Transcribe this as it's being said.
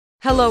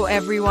Hello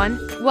everyone,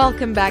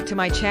 welcome back to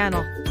my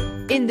channel.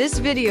 In this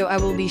video I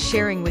will be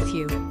sharing with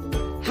you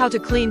how to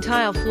clean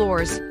tile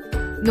floors,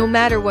 no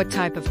matter what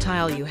type of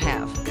tile you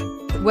have.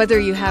 Whether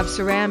you have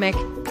ceramic,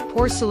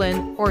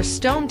 porcelain, or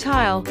stone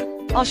tile,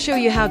 I'll show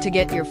you how to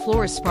get your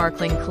floors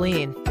sparkling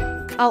clean.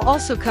 I'll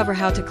also cover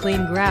how to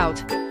clean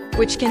grout,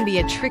 which can be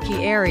a tricky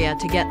area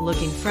to get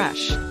looking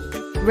fresh.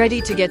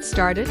 Ready to get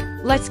started?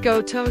 Let's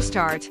go to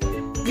start.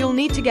 You'll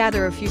need to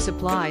gather a few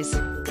supplies.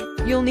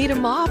 You'll need a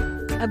mop,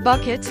 a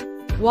bucket,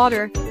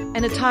 water,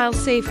 and a tile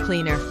safe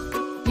cleaner.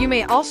 You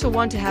may also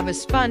want to have a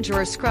sponge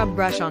or a scrub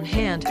brush on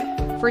hand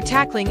for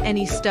tackling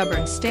any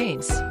stubborn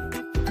stains.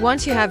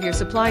 Once you have your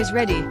supplies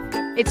ready,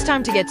 it's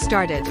time to get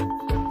started.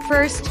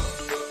 First,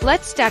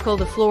 let's tackle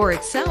the floor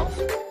itself.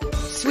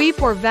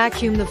 Sweep or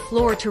vacuum the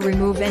floor to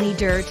remove any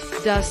dirt,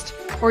 dust,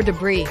 or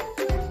debris.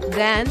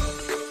 Then,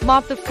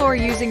 mop the floor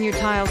using your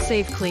tile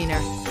safe cleaner.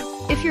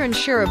 If you're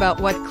unsure about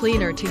what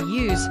cleaner to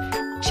use,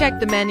 check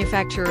the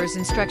manufacturer's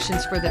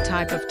instructions for the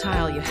type of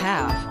tile you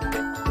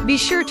have. Be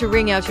sure to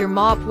wring out your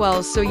mop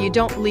well so you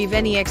don't leave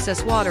any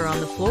excess water on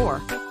the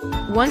floor.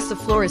 Once the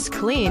floor is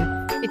clean,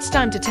 it's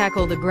time to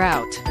tackle the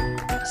grout.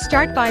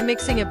 Start by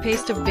mixing a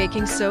paste of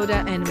baking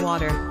soda and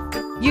water.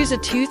 Use a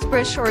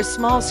toothbrush or a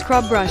small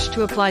scrub brush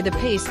to apply the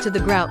paste to the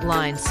grout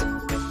lines.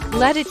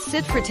 Let it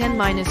sit for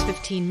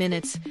 10–15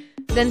 minutes,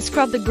 then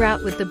scrub the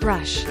grout with the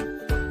brush.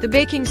 The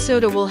baking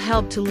soda will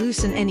help to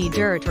loosen any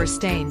dirt or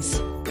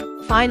stains.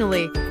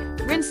 Finally,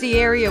 rinse the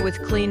area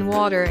with clean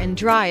water and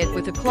dry it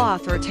with a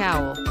cloth or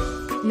towel.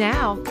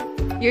 Now,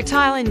 your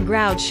tile and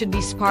grout should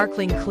be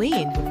sparkling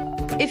clean.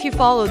 If you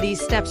follow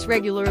these steps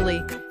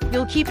regularly,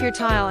 you'll keep your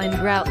tile and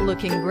grout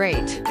looking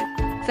great.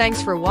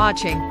 Thanks for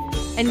watching,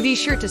 and be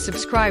sure to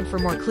subscribe for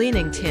more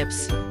cleaning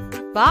tips.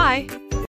 Bye!